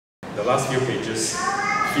the last few pages,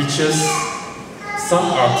 features some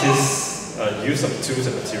artists' use of tools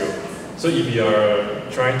and material. So if you are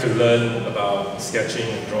trying to learn about sketching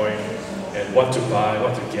and drawing and what to buy,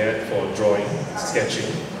 what to get for drawing,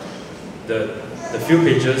 sketching, the few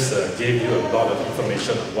pages gave you a lot of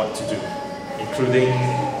information on what to do, including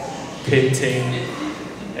painting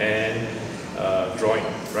and drawing,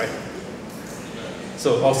 right?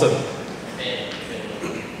 So awesome.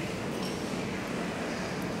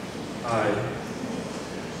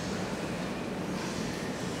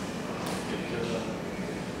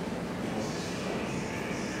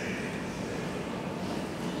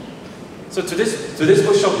 So today's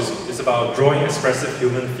workshop is about drawing expressive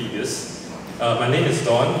human figures. My name is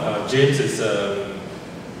Don. James is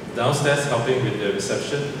downstairs helping with the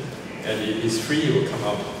reception, and if he's free, he will come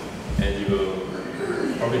up and he will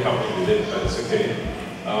probably help me with it, but it's okay.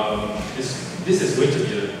 This is going to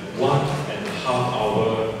be a 1.5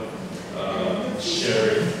 hour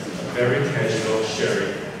sharing, a very casual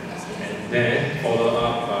sharing, and then followed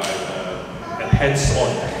up by a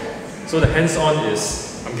hands-on. So the hands-on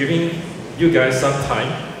is, I'm giving you guys some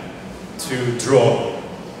time to draw.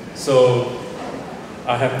 So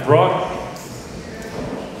I have brought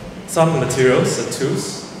some materials and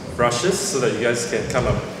tools, brushes, so that you guys can come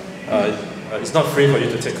up. It's not free for you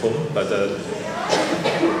to take home, but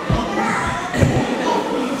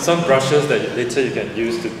some brushes that later you can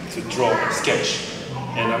use to draw and sketch.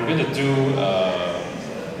 And I'm going to do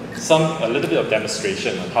a little bit of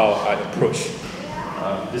demonstration on how I approach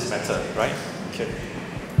this method, right? Okay.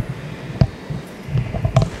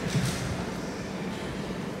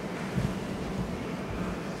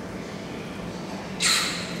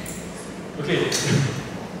 Okay,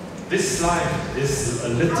 this slide is a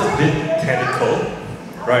little bit technical,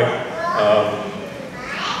 right?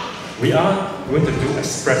 We are going to do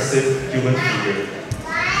expressive human figure,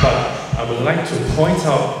 but I would like to point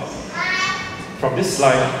out from this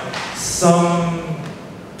slide some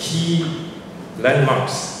key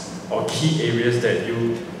landmarks or key areas that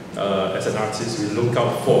you, as an artist, will look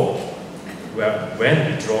out for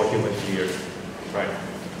when we draw human figure, right?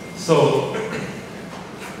 So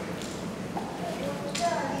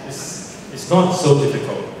it's not so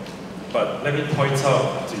difficult, but let me point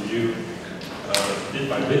out to you bit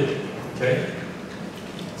by bit. Okay.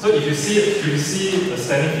 So if you see a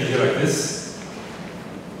standing figure like this,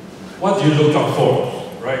 what do you look out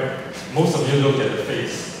for, right? Most of you look at the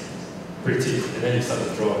face, pretty, and then you start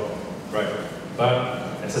to draw, right? But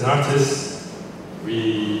as an artist,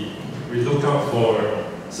 we look out for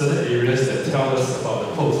certain areas that tell us about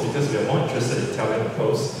the pose, because we are more interested in telling the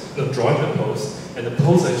pose, drawing the pose, and the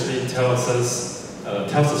pose actually tells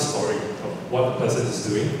the story of what the person is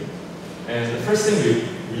doing. And the first thing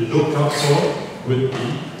we look out for would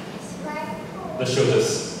be the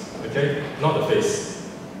shoulders, okay? Not the face,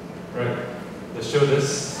 right? The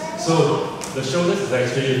shoulders. So the shoulders is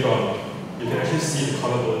actually from, you can actually see the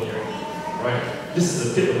collarbone here, right? This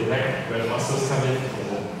is the tip of the neck where the muscles come in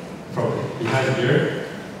from behind the ear.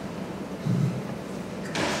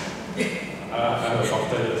 I'm a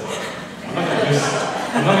doctor here, so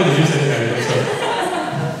I'm not going to use any medical.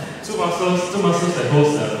 Two muscles that hold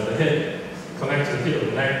the head connect to the tip of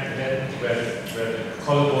the neck, and then where the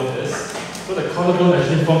collarbone is. So the collarbone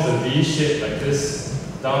actually forms a V shape like this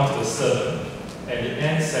down to the sternum, and it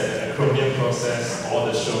ends at the acromion process or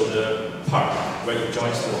the shoulder part where it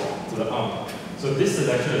joins to the arm. So this is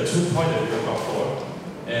actually a 2-point that we look out for.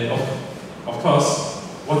 And of course,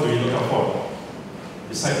 what do we look out for?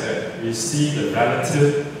 Besides that, we see the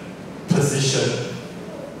relative position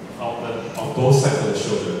of both sides of the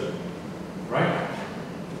shoulder, right?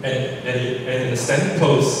 And in the standing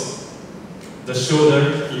pose, the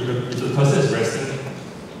shoulder, if the person is resting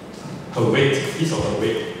her weight, his or her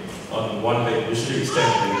weight on one leg, usually we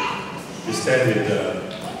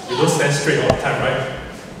don't stand straight all the time, right?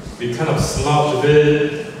 We kind of slouch a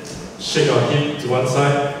bit, shake our hip to one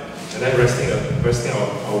side, and then resting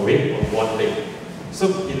our weight on one leg.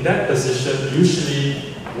 So in that position,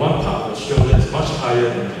 usually one part of the shoulder is much higher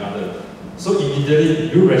than the other. So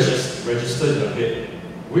immediately you register in your head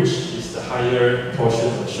which is the higher portion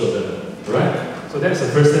of the shoulder, right? So that's the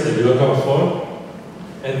first thing that we look out for.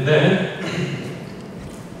 And then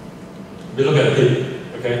we look at the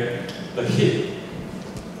hip, okay? The hip,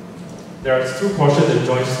 there are two portions that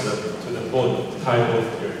joins to the bone, thigh bone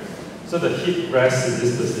here. So the hip rests in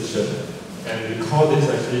this position, and we call this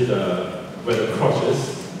actually where the crotch is.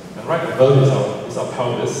 And right above is our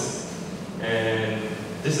pelvis, and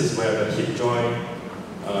this is where the hip joint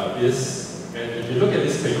is. And if you look at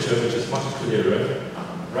this picture, which is much clearer,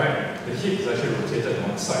 right, the hip is actually rotated on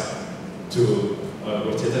one side to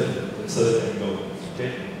rotated certain angle.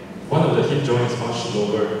 Okay? One of the hip joints is much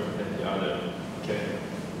lower than the other. Okay?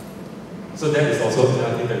 So that is also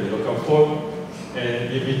another thing that we look out for.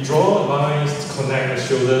 And if we draw lines to connect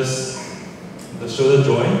the shoulder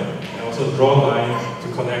joint, and also draw a line to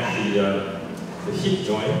connect the hip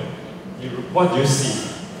joint, what do you see?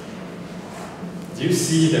 Do you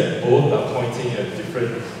see that both are pointing at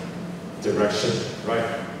different directions,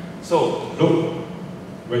 right? So look,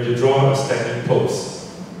 when you draw a standing pose,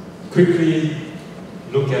 quickly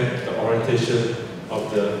look at the orientation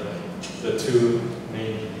of the two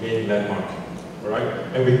main landmarks, all right?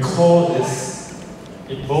 And we call this,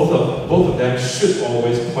 both of them should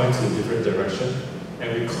always point to a different direction,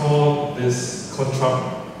 and we call this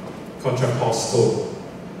contrapostal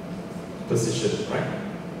position, right?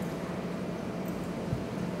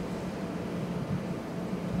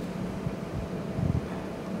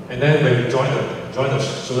 And then when we join the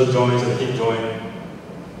shoulder joints and the hip joint,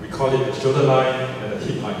 we call it the shoulder line and the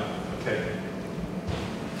hip line. Okay.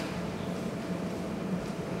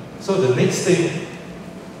 So the next thing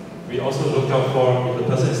we also look out for, if the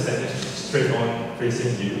person is standing straight on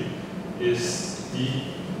facing you, is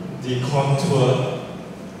the contour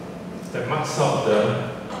that marks out the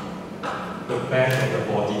back of the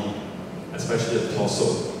body, especially the torso.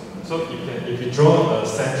 So if you draw a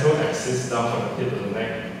central axis down from the hip to the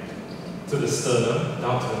neck, to the sternum,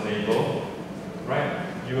 down to the navel, right?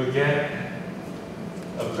 You will get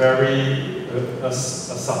a very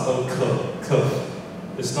subtle curve.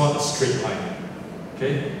 It's not a straight line.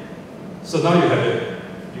 Okay? So now you have it.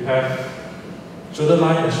 You have shoulder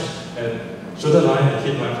line and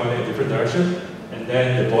hip line pointing in different direction, and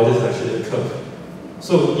then the body is actually a curve.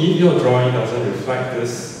 So if your drawing doesn't reflect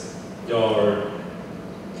this, your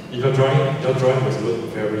drawing will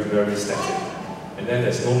look very, very static. And then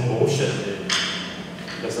there's no motion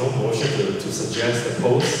to suggest the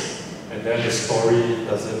pose, and then the story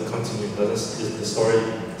doesn't continue, the story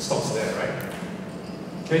stops there, right?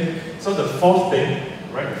 Okay, so the fourth thing,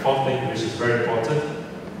 which is very important,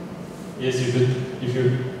 is if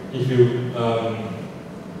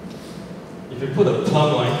you put a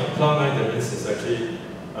plumb line that means it's actually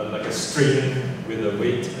like a string with a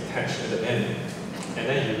weight attached at the end, and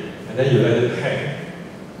then you let it hang.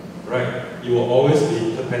 Right, you will always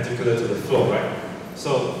be perpendicular to the floor, right?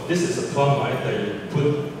 So this is a plumb line that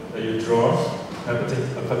you draw a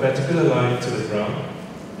perpendicular line to the ground.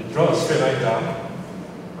 You draw a straight line down,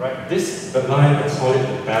 right? The line, we call it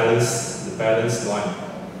the balance line.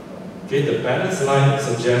 Okay, the balance line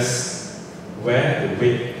suggests where the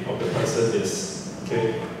weight of the person is.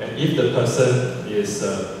 Okay, and if the person is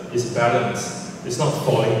balanced, it's not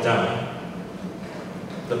falling down,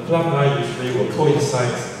 the plumb line usually will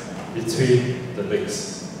coincide between the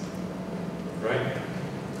legs, right?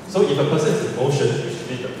 So if a person is in motion,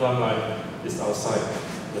 usually the plumb line is outside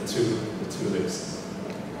the two legs.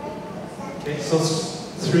 Okay, so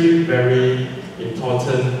three very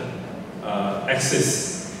important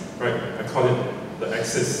axes, right? I call it the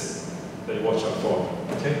axis that you watch out for.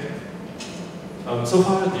 Okay. So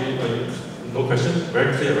far, no question?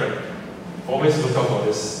 Very clear, right? Always look out for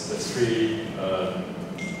the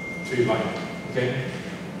three line. Okay.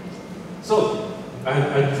 So,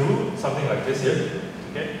 I drew something like this here,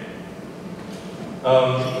 okay?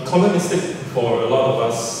 A common mistake for a lot of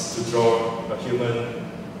us to draw a human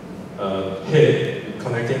head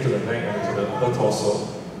connecting to the neck and to the upper torso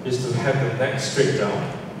is to have the neck straight down,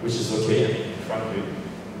 which is okay in front view,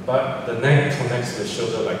 but the neck connects to the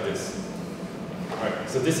shoulder like this. Right,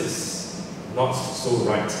 so this is not so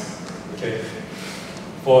right, okay?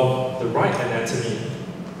 For the right anatomy,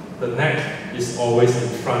 the neck is always in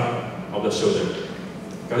front of the shoulder.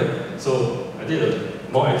 Got it? So I did a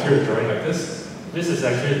more accurate drawing like this. This is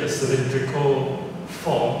actually the cylindrical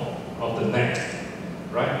form of the neck,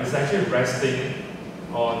 right? It's actually resting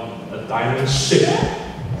on a diamond shape.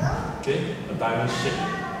 Okay? A diamond shape,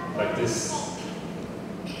 like this.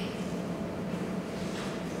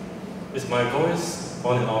 Is my voice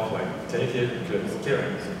on and off? Like, can you hear me clearly? Okay,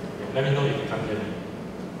 right? Let me know if you can't hear me.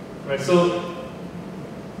 Right, so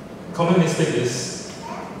common mistake is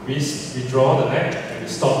we draw the neck and we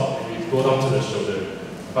stop and we go down to the shoulder.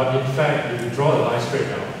 But in fact, if you draw the line straight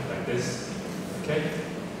down, like this, okay,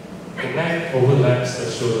 the neck overlaps the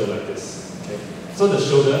shoulder like this. Okay? So the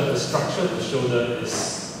structure of the shoulder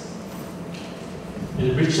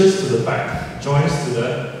it reaches to the back, joins to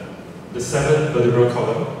the 7th vertebral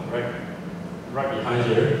column, right behind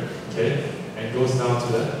here, okay, and goes down to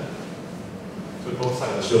both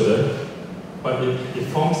sides of the shoulder. But it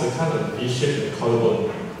forms a kind of V-shape in the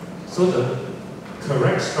collarbone. So the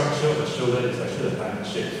correct structure of the shoulder is actually a diamond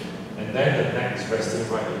shape, and then the neck is resting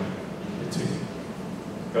right in between.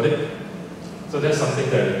 Got it? So that's something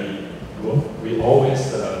that we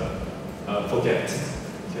always forget.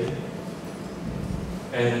 Okay?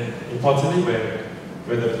 And importantly,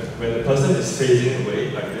 when the person is facing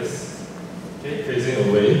away like this, okay, facing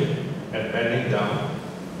away and bending down,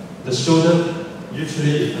 the shoulder,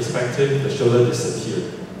 usually in perspective, the shoulder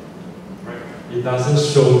disappears. Right? It doesn't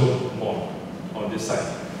show more on this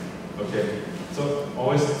side. Okay? So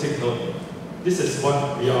always take note. This is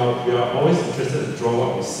what we are always interested to draw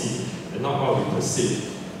what we see and not what we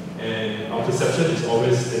perceive. And our perception is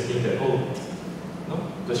always thinking that, oh,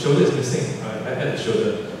 no, the shoulder is missing. I had the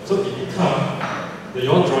shoulder. So it becomes,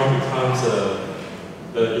 your drawing becomes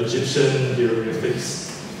the Egyptian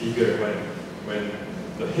hieroglyphics figure when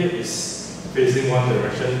the head is facing one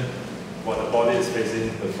direction while the body is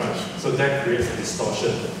facing the front. So that creates a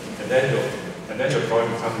distortion. And then your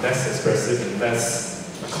drawing becomes less expressive and less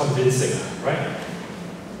convincing, right?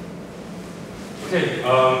 Okay,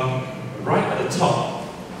 right at the top,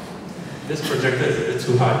 this projector is a bit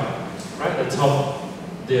too high. Right at the top,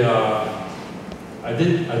 I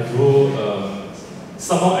drew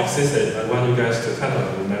some more axes that I want you guys to kind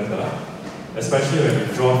of remember, especially when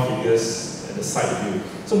we draw figures at the side view.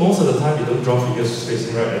 So most of the time, you don't draw figures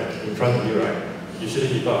facing right in front of you, right? Usually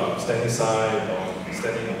people are standing side or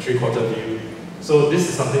standing on three-quarter view. So this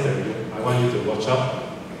is something that I want you to watch out.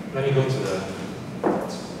 Let me go to the...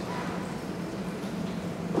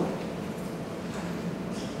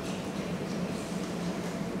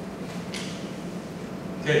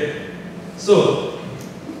 Okay, so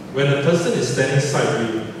when a person is standing side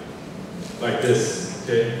view, like this,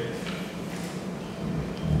 okay,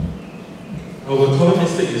 our common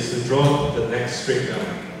mistake is to draw the neck straight down.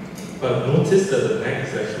 But notice that the neck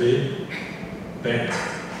is actually bent,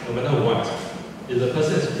 no matter what. If the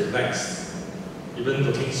person is relaxed, even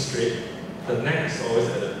looking straight, the neck is always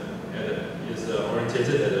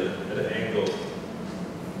orientated at an angle.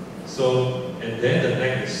 So, and then the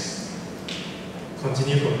neck is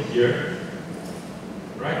continue from here,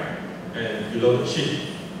 right, and below the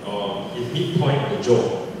chin, or in midpoint of the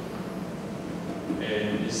jaw,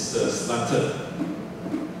 and it's slanted.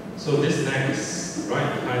 So this neck is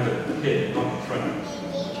right behind the head, not in front.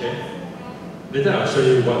 Okay. Later I'll show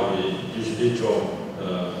you what we usually draw,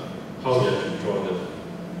 how we actually draw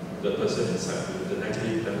the person inside with the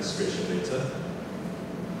negative demonstration later.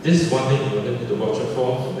 This is one thing you need to watch out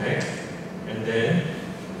for, the neck. And then,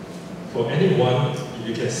 for anyone, if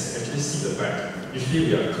you can actually see the back, usually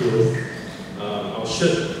we are clothed. Our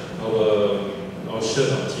shirt, our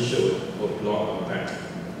t-shirt will block our back.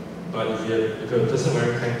 But if a person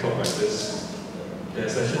wearing tank top like this,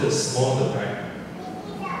 there's actually a smaller back.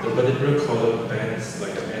 The vertebral column bends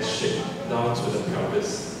like an S shape down to the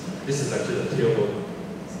pelvis. This is actually the tailbone,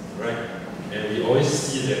 right? And we always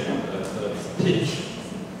see that a pinch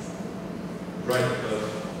right above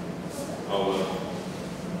our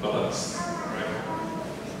buttocks, right?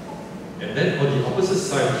 And then on the opposite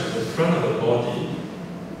side, which is the front of the body,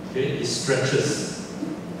 okay, it stretches,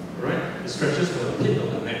 right? It stretches from the pit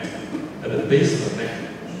of the neck, at the base of the neck,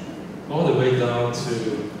 all the way down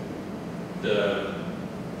to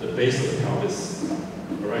the base of the pelvis.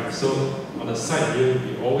 Alright, so on the side view,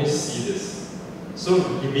 we always see this. So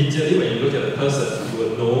immediately when you look at a person, you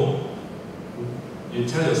will know, you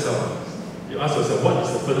tell yourself, you ask yourself, what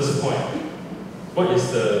is the furthest point? What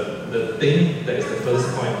is the thing that is the furthest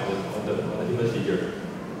point on the human figure?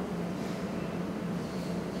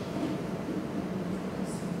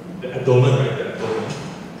 The abdomen, right? The abdomen.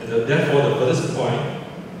 And therefore, the furthest point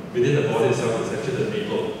within the body itself is actually the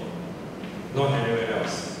navel, not anywhere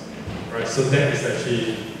else. Right, so that is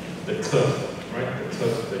actually the curve, right? The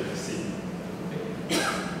curve that you see. Okay.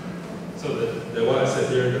 So the what I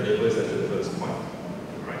said here, the navel is actually the first point.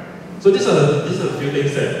 Right. So these are the few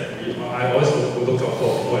things that I always look out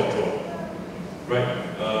for before I draw. Right.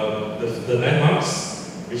 The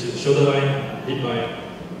landmarks, which is the shoulder line, hip line.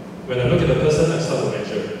 When I look at the person, I start to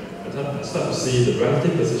measure. I start to see the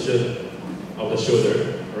relative position of the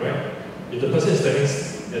shoulder. Right. If the person is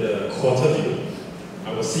standing at a quarter view,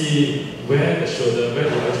 I will see where the other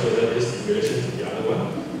shoulder is in relation to the other one,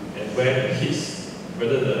 and where it hits.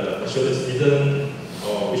 Whether the shoulder is hidden,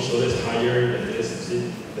 or which shoulder is higher than this. You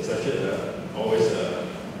see, there's actually always an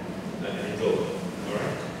angle.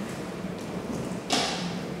 Alright?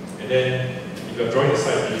 And then, if you're drawing the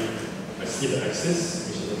side view, I see the axis,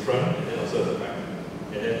 which is the front, and then also the back.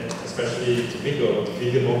 And then, especially to make your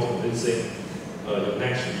figure more convincing, your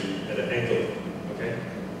neck should be at an angle. Okay?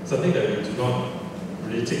 Something that you do not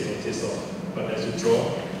really take notice of. But as you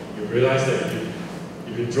draw, you realize that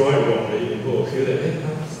if you draw it wrongly, people will feel that, hey,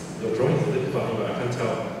 your drawing is a little funny, but I can't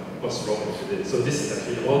tell what's wrong with it. So this is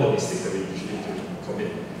actually all the mistakes that we usually do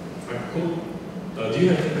commit. Right, cool. Do you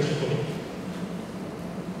have any question for me?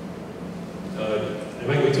 Am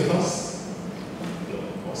I going too fast? No,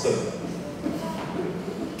 awesome.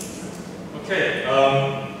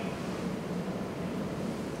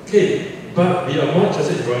 Okay, but we are more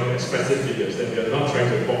interested in drawing expressive figures, and we are not trying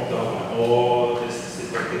to bog down on all these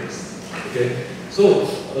different things. Okay, so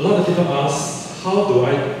a lot of people ask, how do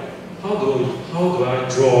I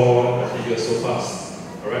draw a figure so fast?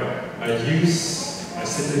 All right, I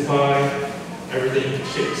simplify everything into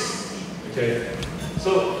shapes. Okay,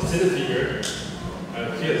 so a seated figure. I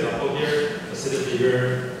have a few examples here. A seated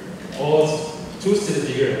figure, two seated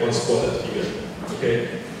figure and one squatted figure. Okay,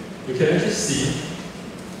 you can actually see.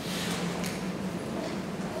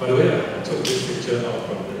 By the way, I took this picture out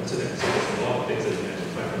from the internet, so there's a lot of things that you can actually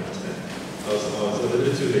find on the internet. I was a little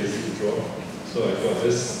bit too lazy to draw, so I got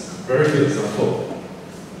this very good example.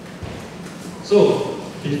 So,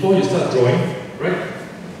 before you start drawing, right,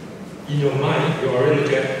 in your mind, you already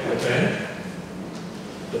look at the bend,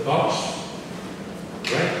 the arch,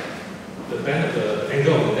 right, the bend of the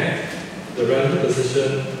angle of the neck, the relative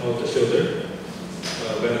position of the shoulder,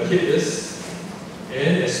 where the hip is,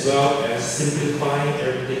 and as well as simplifying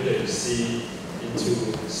everything that you see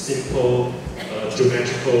into simple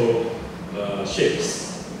geometrical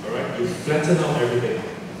shapes. All right, you flatten out everything.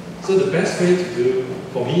 So the best way to do,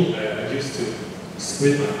 for me, I used to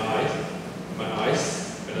squint my eyes.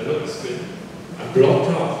 When I look at the squint, I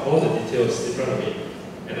blocked out all the details in front of me,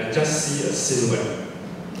 and I just see a silhouette.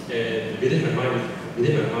 And within my mind,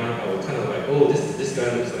 I will kind of like, oh, this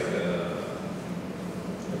guy looks like a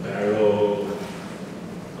barrel.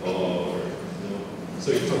 Or,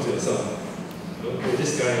 so you talk to yourself, oh,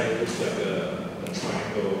 this guy looks like a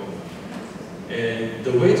triangle. And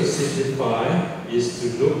the way to simplify is to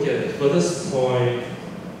look at the furthest point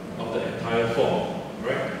of the entire form,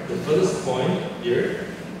 right? The furthest point here,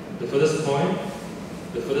 the furthest point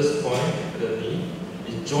at the knee,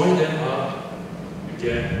 you join them up, you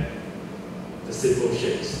get the simple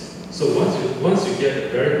shapes. So once you get the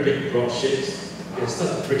very big broad shapes, you can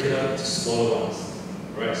start to break it up into smaller ones.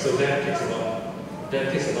 Right, so that takes a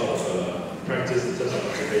lot of practice in terms of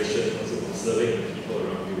observation, also observing the people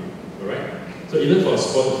around you. Alright? So even for a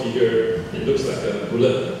squat figure, it looks like a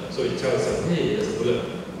bullet. So you tell yourself, hey, there's a bullet.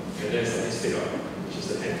 And then something stick out, which is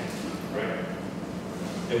the hand. Right?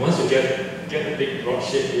 And once you get the big broad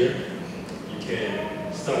shape here, you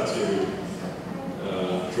can start to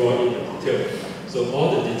draw in the detail. So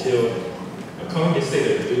all the detail, a common mistake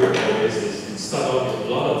that we do always is you start off with a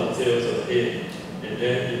lot of details on the head. And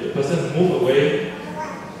then if the person move away,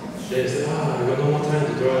 then you say, I got no more time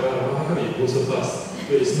to draw. How come you move so fast?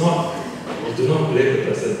 But it's not, you do not blame the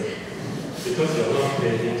person because you're not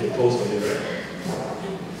paying him to pose for you, right?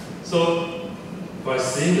 So by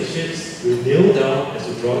seeing the shapes, you nail down, as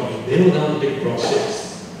you draw, you nail down the big broad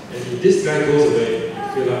shapes. And if this guy goes away, you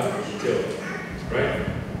fill out the detail, right?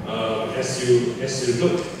 As you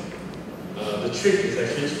look, the trick is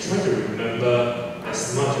actually to try to remember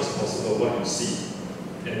as much as possible what you see,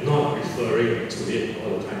 and not referring to it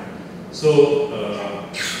all the time. So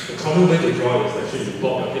the common way to draw is actually you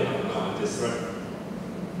bob your head up and down like this, right?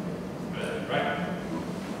 Right?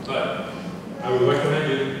 But I would recommend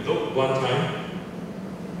you look one time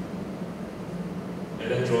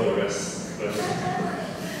and then draw the rest.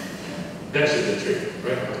 That should be the trick,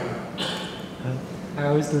 right? Okay. I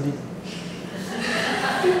always do this.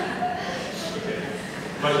 Okay.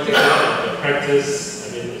 But it takes a lot of practice.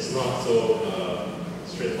 I mean, it's not so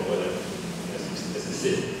straightforward as you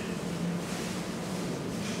see.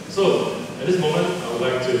 So, at this moment, I would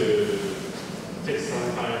like to take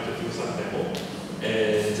some time to do some demo.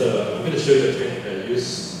 And I'm going to show you a technique I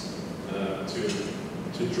use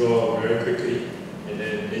to draw very quickly, and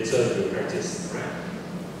then later we'll practice, right?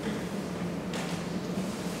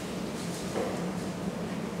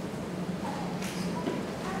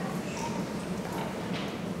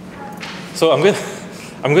 So I'm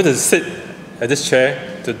going to sit at this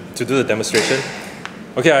chair to do the demonstration.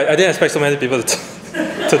 Okay, I didn't expect so many people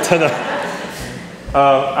to turn up.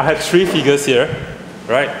 I have 3 figures here,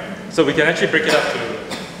 right? So we can actually break it up to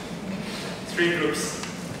 3 groups.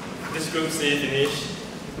 This group C finish,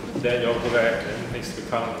 then you all go back, and next to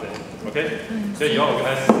come, then okay? Then you all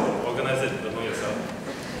organize it among yourself.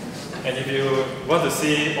 And if you want to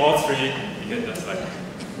see all 3, you can just like,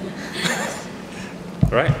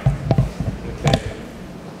 right?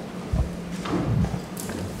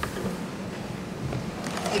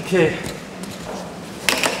 Okay.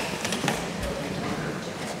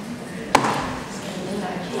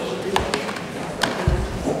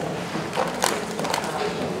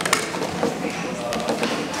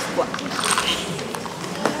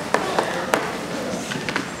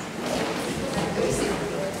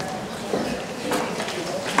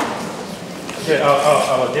 Okay,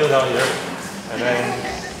 I'll kneel down here, and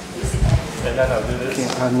then I'll do this. Okay,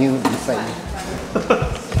 I'll kneel beside you.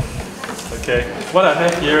 Okay, what I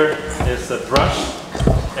have here is a brush,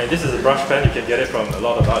 and this is a brush pen. You can get it from a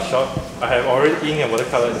lot of art shop. I have already ink and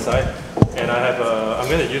watercolor inside, and I have I'm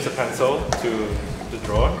going to use a pencil to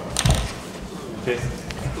draw. Okay.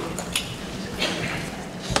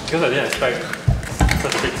 Because I didn't expect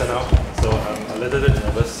such a big turnout, so I'm a little bit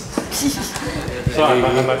nervous. So I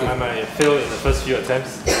might fail in the first few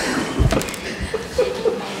attempts.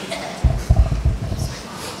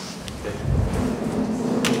 Okay.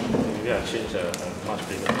 Maybe I'll change a much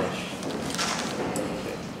bigger brush.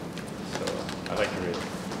 Okay. So I like red.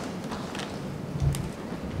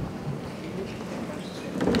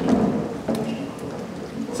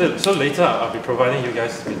 So later I'll be providing you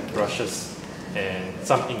guys with brushes and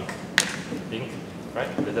some ink, right?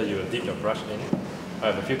 Later you will dip your brush in. I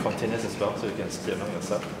have a few containers as well, so you can split among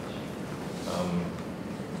yourself.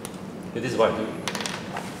 This is what I do.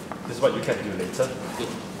 This is what you can do later.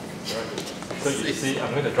 Right? So you see,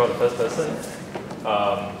 I'm going to draw the first person.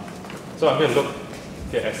 So I'm going to look,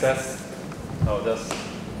 okay, access. I'll just.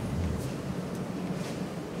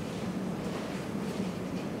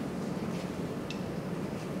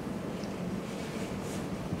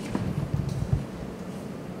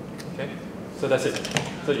 Okay, so that's it.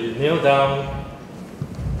 So you kneel down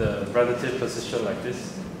the relative position like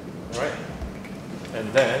this, alright?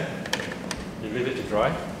 And then you leave it to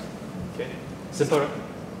dry. Okay, simple, right?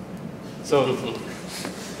 So,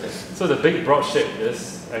 so the big broad shape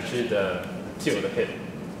is actually the tip of the head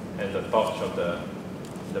and the bulge of the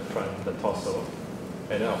front, the torso.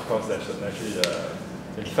 And then of course that's actually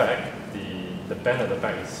in fact, the bend of the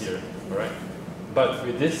back is here, alright? But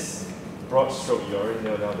with this broad stroke, you already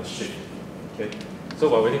nail down the shape. Okay. So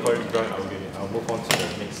while waiting for it to dry, I'll move on to the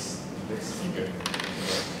next figure.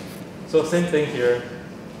 Right. So same thing here,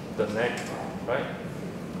 the neck, right?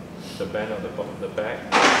 The bend of the back.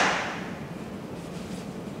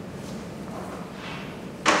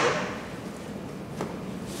 Okay.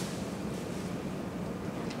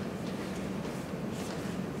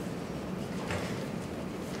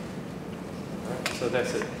 Right, so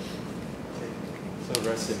that's it. Okay. So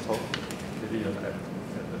very simple. Maybe you'll add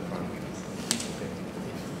at the front.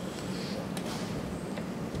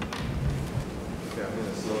 Okay, I'm going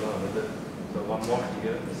to slow down a little bit. So one more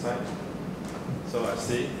figure on the side. So I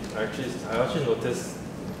actually noticed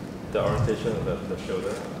the orientation of the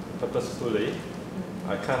shoulder. Purposefully,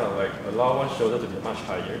 I kind of like allow one shoulder to be much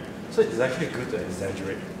higher. So it's actually good to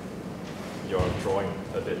exaggerate your drawing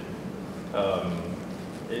a bit.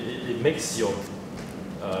 It makes your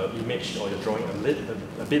image or your drawing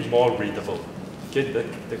a bit more readable. Okay,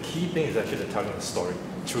 the key thing is actually telling the story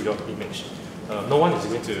through your image. No one is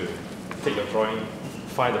going to take your drawing,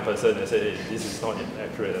 find the person and say, hey, this is not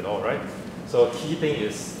accurate at all, right? So key thing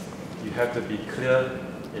is you have to be clear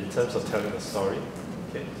in terms of telling the story.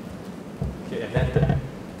 Okay, okay, and then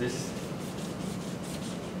this.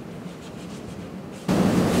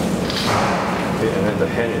 Okay, and then the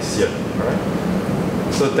hand is here, all right?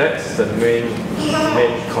 So that's the main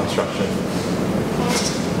construction.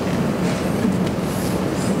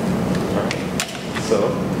 All right. So.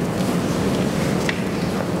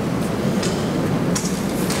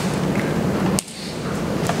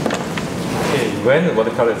 When the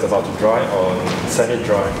watercolor is about to dry or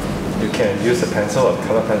semi-dry, you can use a pencil, a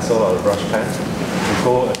color pencil or a brush pen to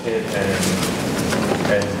go ahead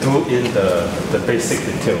and do in the basic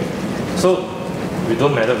detail. So we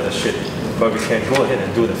don't matter with the shape, but we can go ahead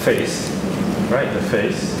and do the face, right? The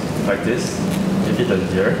face like this, maybe the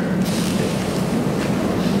ear, okay.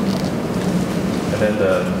 And then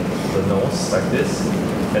the nose like this,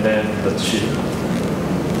 and then the chin.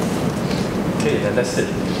 Okay, and that's it.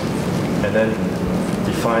 And then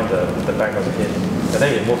define the back of the head. And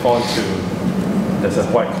then we move on to, there's a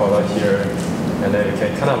white collar here, and then we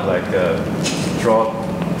can kind of like draw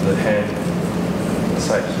the hand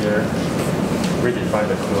side here, redefine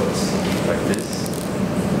the clothes like this.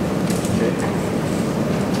 Okay.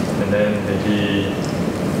 And then maybe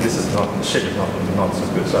this is not, the shape is not so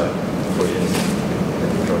good, so I put in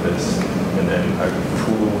and draw this. And then I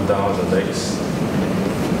pull down the legs.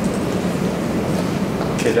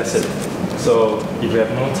 Okay, that's it. So if you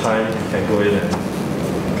have more time, you can go in and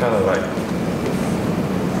kind of like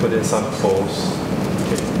put in some folds.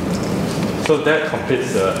 Okay. So that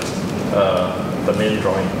completes the main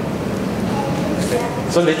drawing. Okay.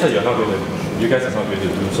 So later you guys are not going to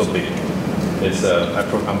do so big.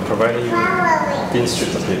 I'm providing you thin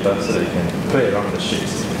strips of paper so that you can play around the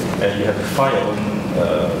shapes, and you have to find your own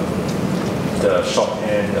the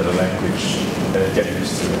shorthand and the language and get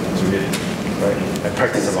used to it. right? And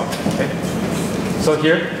practice a lot, okay? So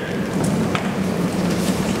here,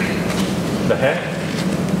 the hand,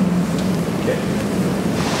 okay?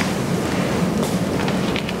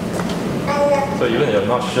 So even if you're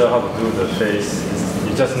not sure how to do the face,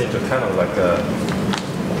 you just need to kind of like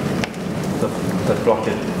block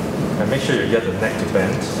it. And make sure you get the neck to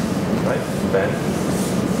bend, right? Bend.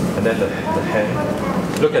 And then the hand.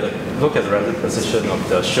 Look at the relative position of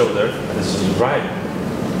the shoulder. This is right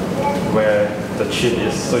where the chin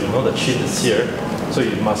is. So you know the chin is here. So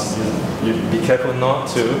you must you be careful not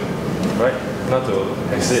to, right? Not to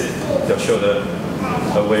exit your shoulder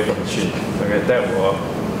away from the chin. Okay, that will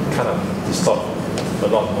kind of distort a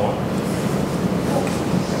lot more.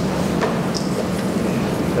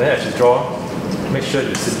 And then as you draw, make sure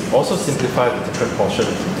you also simplify the different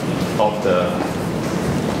portions of the,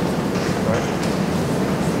 right?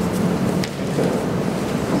 Okay,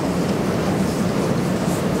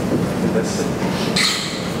 that's it.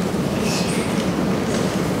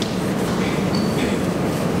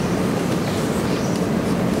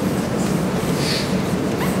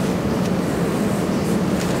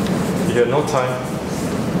 If you have no time,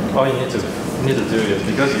 all you need to do is,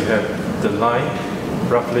 because you have the line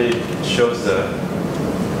roughly shows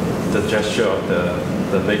the gesture of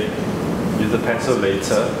the leg. Use the pencil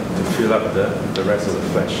later to fill up the rest of the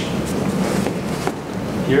flesh.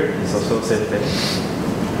 Here is also the same thing.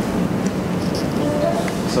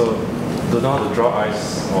 So don't know how to draw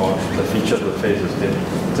eyes or the features of the face is thin.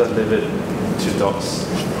 Just leave it 2 dots.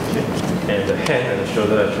 Okay? And the hand and the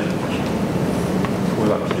shoulder actually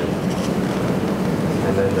pull up here.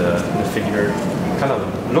 And then the finger, kind of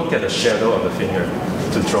look at the shadow of the finger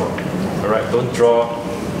to draw. Alright, don't draw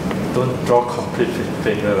complete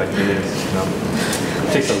finger like this. You know?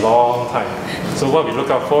 It takes a long time. So what we look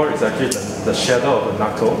out for is actually the shadow of the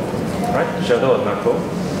knuckle, right? Shadow of the knuckle,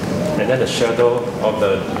 and then the shadow of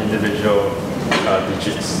the individual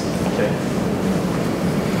digits. Okay.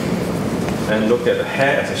 And look at the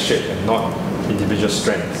hair as a shape and not individual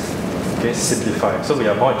strands. Okay, simplify. So we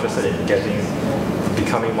are more interested in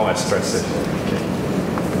becoming more expressive. Okay.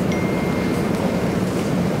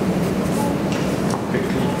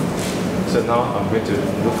 So now I'm going to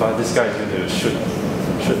look for this guy is going to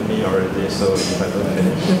shoot me already, so if I don't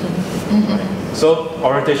finish. Right. So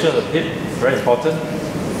orientation of the hip, very important.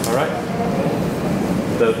 Alright.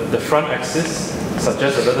 The front axis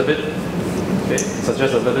suggests a little bit. Okay,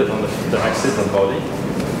 suggests a little bit on the axis of the body.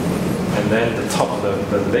 And then the top of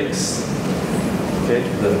the legs. Okay,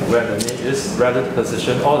 where the knee is, relative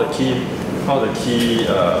position, all the key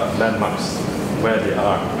landmarks where they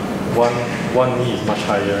are. One knee is much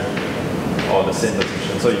higher, or the same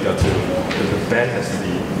position. So you got to, the bend has to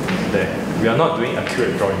be there. We are not doing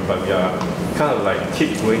accurate drawing, but we are kind of like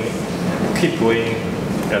keep going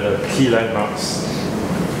at the key landmarks,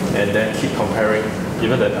 and then keep comparing.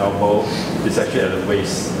 Even the elbow is actually at the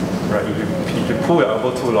waist, right? If you pull your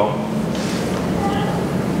elbow too long,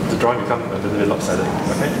 the drawing becomes a little bit lopsided.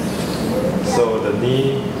 Okay. So the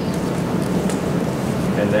knee,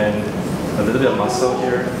 and then a little bit of muscle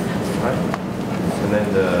here, right? And then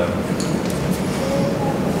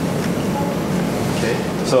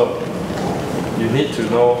so you need to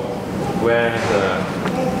know where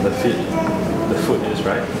the foot is,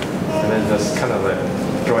 right? And then just kind of like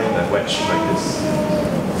drawing that wedge like this.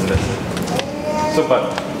 And that's it. So,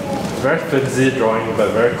 but very flimsy drawing,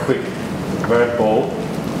 but very quick, very bold.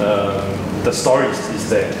 The story is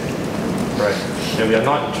there, right? And we are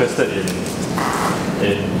not interested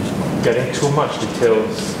in getting too much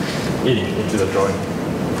details into the drawing.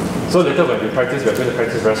 So later when we practice, we are going to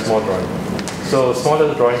practice very small drawing. So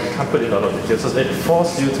smaller drawing, you can't put in a lot of details. So it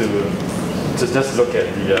forces you to just look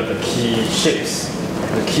at the key shapes,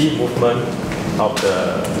 the key movement of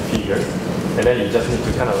the figure, and then you just need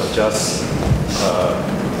to kind of adjust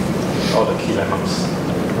all the key landmarks.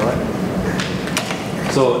 All right.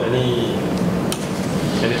 So any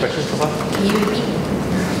questions so far? Can you repeat?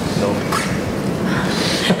 No.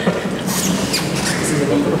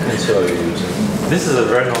 What pencil are you using? This is a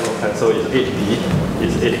very normal pencil. It's 8B.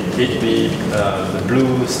 It's 8B, the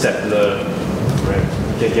blue stapler brand.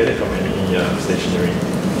 You can get it from any stationery.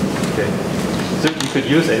 Okay. So you could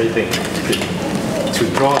use anything. To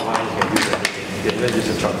draw a line, you can use anything. You can even use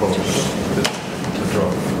a charcoal to draw.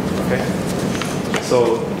 Okay.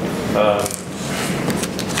 So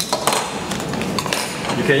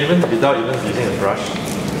you can even, without even using a brush,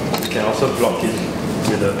 you can also block it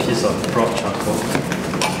with a piece of broad charcoal.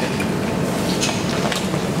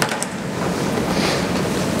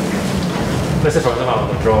 Let's say for example I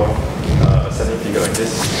want to draw a setting figure like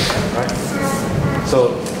this, right?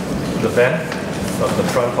 So the bend of the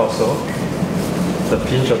front torso, the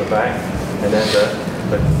pinch of the back, and then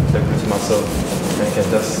the glute muscle, and you can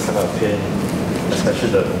just kind of pain, especially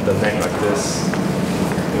the neck like this,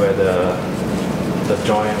 where the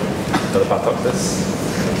joint or the buttocks is.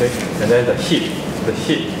 Okay, and then the hip,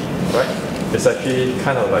 right? It's actually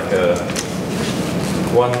kind of like a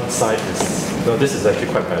one side is. No, this is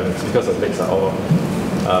actually quite balanced because the legs are all.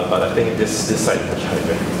 But I think this side is much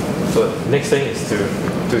higher. So next thing is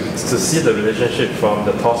to see the relationship from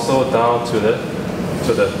the torso down to the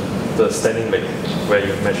standing leg, where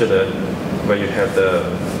you measure where you have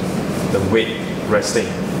the weight resting.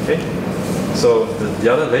 Okay. So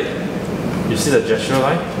the other leg, you see the gestural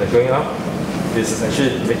line that's going up. Is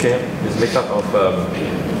actually made up of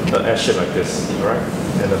an S shape like this, right?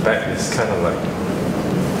 And the back is kind of like.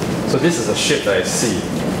 So this is a shape that I see.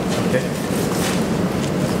 Okay.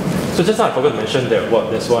 So just now I forgot to mention that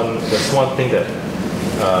there's one thing that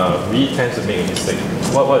we tend to make a mistake.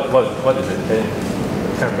 What is it?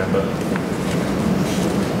 I can't remember.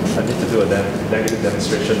 I need to do a negative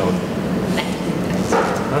demonstration on.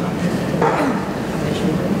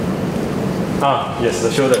 Huh? Yes,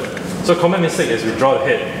 the shoulder. So common mistake is we draw the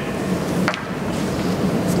head.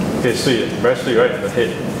 Okay, sweet, very sweet, right? The head.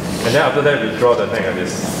 And then after that we draw the neck like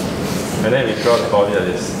this. And then we draw the body like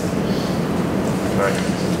this. Alright.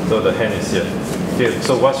 So the hand is here. Okay,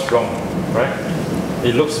 so what's wrong? Right?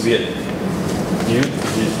 It looks weird. Do you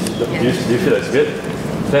feel it's weird?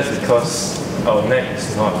 That's because our neck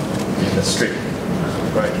is not in the straight.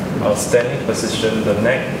 Right? Our standing position, the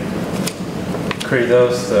neck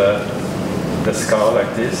cradles the skull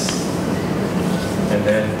like this. And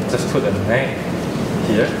then just put the neck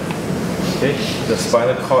here. Okay, the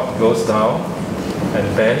spinal cord goes down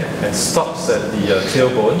and bend and stops at the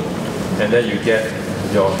tailbone, and then you get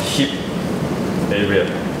your hip area.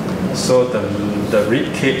 So the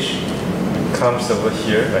rib cage comes over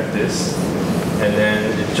here like this, and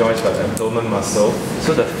then it joins by the abdomen muscle.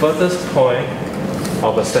 So the furthest point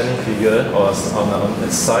of a standing figure or on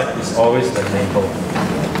its side is always the navel.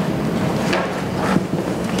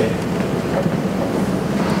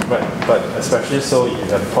 Right, but especially so if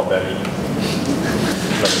you have top belly.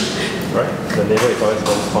 Right? The navel is always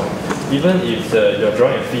the point. Even if you're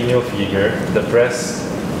drawing a female figure, the breast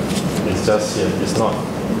is just here. It's not,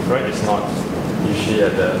 right? It's not usually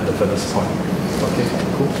at the furthest point. Okay,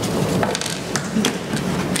 cool.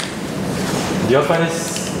 Do you all find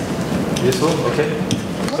this useful? Okay?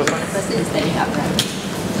 So far? The person is standing upright.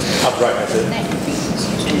 Upright, I said.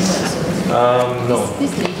 No.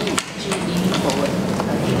 This lady is actually leaning forward.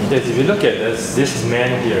 Yes, if you look at this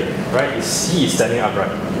man here, right, you see he's standing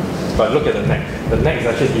upright. But look at the neck. The neck is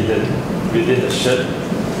actually hidden within the shirt.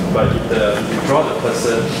 But if you draw the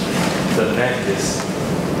person, the neck is,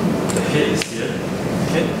 the head is here.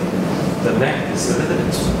 Okay? The neck is a little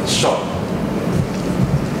bit short.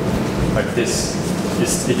 Like this.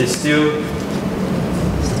 It is still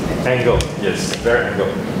angled. Yes, very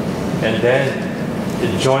angled. And then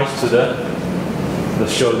it joins to the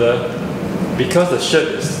shoulder. Because the shirt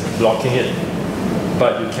is blocking it,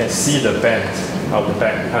 but you can see the band of the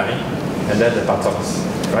back behind, and then the buttocks,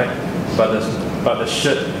 right? But the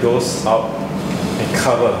shirt goes out and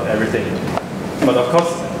cover everything. But of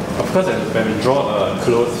course, when we draw a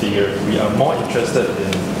clothed figure, we are more interested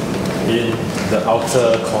in the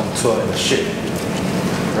outer contour and the shape,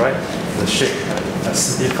 right? The shape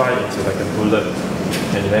acidified into like a bullet,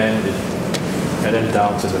 and then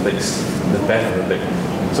down to the legs, the bend of the leg.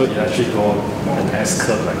 So it actually goes an S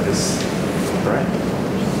curve like this, right?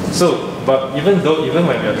 So, but even when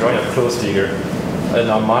we are drawing a closed figure, in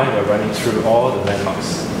our mind we're running through all the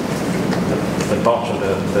landmarks, the bulge of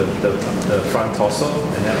the front torso,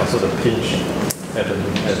 and then also the pinch at the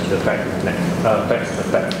back of the neck, back of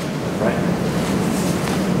the back, right?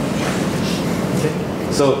 Okay.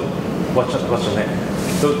 So, watch your neck.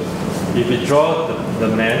 So, if we draw the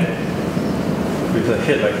man with a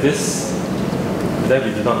head like this, then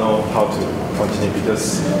we do not know how to continue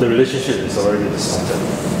because the relationship is already distorted.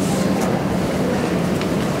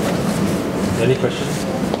 Any questions?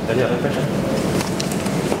 Any other question?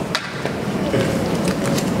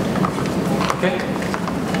 Okay?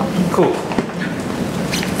 Cool.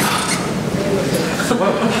 So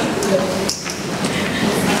what?